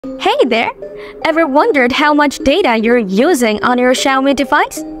Hey there! Ever wondered how much data you're using on your Xiaomi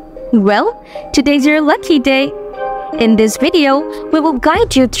device? Well, today's your lucky day. In this video, we will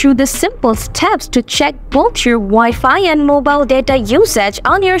guide you through the simple steps to check both your Wi-Fi and mobile data usage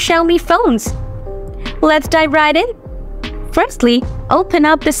on your Xiaomi phones. Let's dive right in. Firstly, open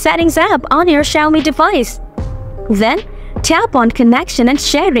up the Settings app on your Xiaomi device. Then, tap on Connection and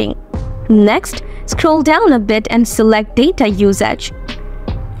Sharing. Next, scroll down a bit and select Data Usage.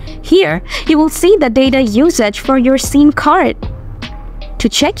 Here, you will see the data usage for your SIM card. To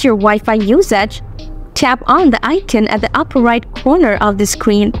check your Wi-Fi usage, tap on the icon at the upper right corner of the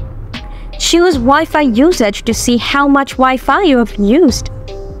screen. Choose Wi-Fi usage to see how much Wi-Fi you have used.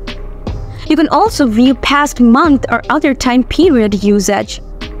 You can also view past month or other time period usage.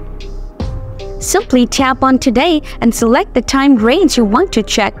 Simply tap on Today and select the time range you want to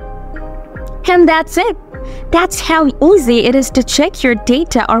check. And that's it. That's how easy it is to check your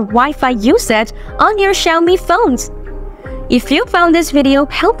data or Wi-Fi usage on your Xiaomi phones. If you found this video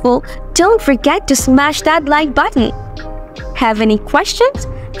helpful, don't forget to smash that like button. Have any questions?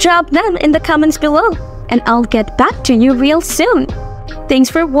 Drop them in the comments below, and I'll get back to you real soon. Thanks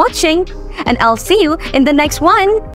for watching, and I'll see you in the next one.